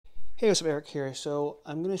Hey, what's up, Eric here. So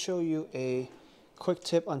I'm going to show you a quick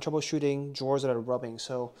tip on troubleshooting drawers that are rubbing.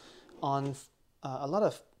 So on a lot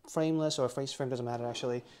of frameless or face frame, doesn't matter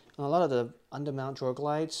actually, on a lot of the undermount drawer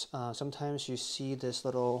glides, sometimes you see this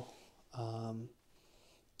little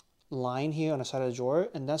line here on the side of the drawer,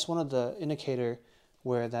 and that's one of the indicator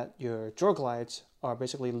where that your drawer glides are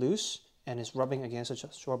basically loose and is rubbing against the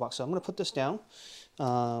drawer box. So I'm going to put this down,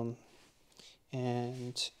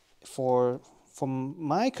 and for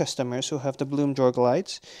my customers who have the Blum drawer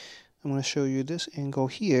glides, I'm going to show you this angle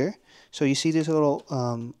here. So you see these little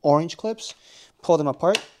orange clips, pull them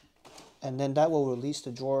apart, and then that will release the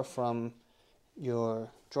drawer from your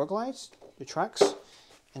drawer glides, your tracks.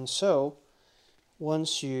 And so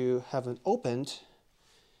once you have it opened,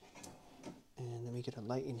 and let me get a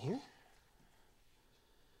light in here.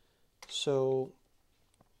 So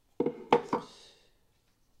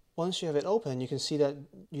once you have it open, you can see that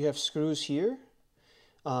you have screws here.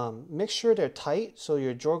 Make sure they're tight so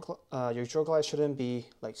your drawer glides shouldn't be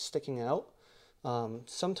like sticking out.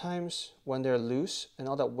 Sometimes when they're loose and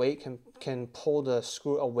all that weight can pull the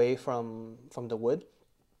screw away from the wood,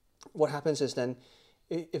 what happens is then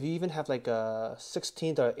if you even have like a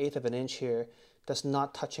 1/16 or 1/8 of an inch here that's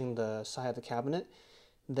not touching the side of the cabinet,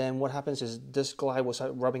 then what happens is this glide will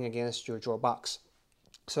start rubbing against your drawer box.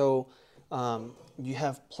 So you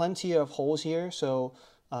have plenty of holes here, so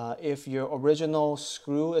if your original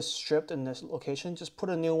screw is stripped in this location, just put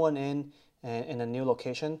a new one in a new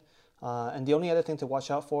location. And the only other thing to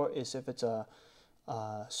watch out for is if it's a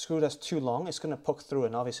screw that's too long, it's going to poke through,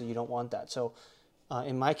 and obviously you don't want that. So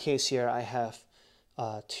in my case here, I have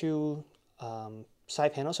two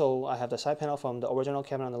side panels. So I have the side panel from the original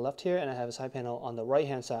cabinet on the left here, and I have a side panel on the right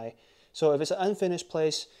hand side. So if it's an unfinished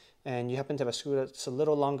place and you happen to have a screw that's a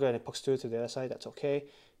little longer and it pokes through to the other side, that's okay.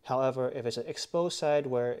 However, if it's an exposed side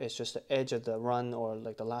where it's just the edge of the run or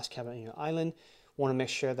like the last cabinet in your island, want to make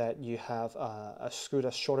sure that you have a screw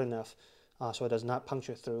that's short enough so it does not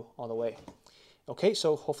puncture through all the way. Okay,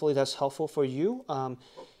 so hopefully that's helpful for you.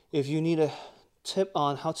 If you need a tip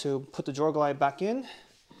on how to put the drawer glide back in,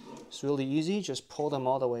 it's really easy. Just pull them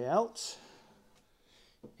all the way out.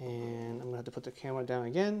 And I'm going to have to put the camera down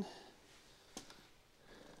again.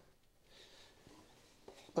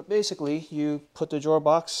 But basically, you put the drawer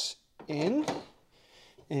box in,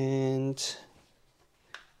 and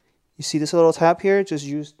you see this little tab here. Just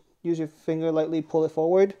use your finger, lightly pull it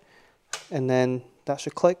forward, and then that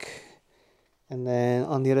should click. And then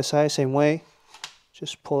on the other side, same way,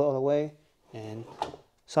 just pull it all the way and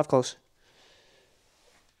soft close.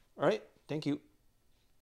 All right, thank you.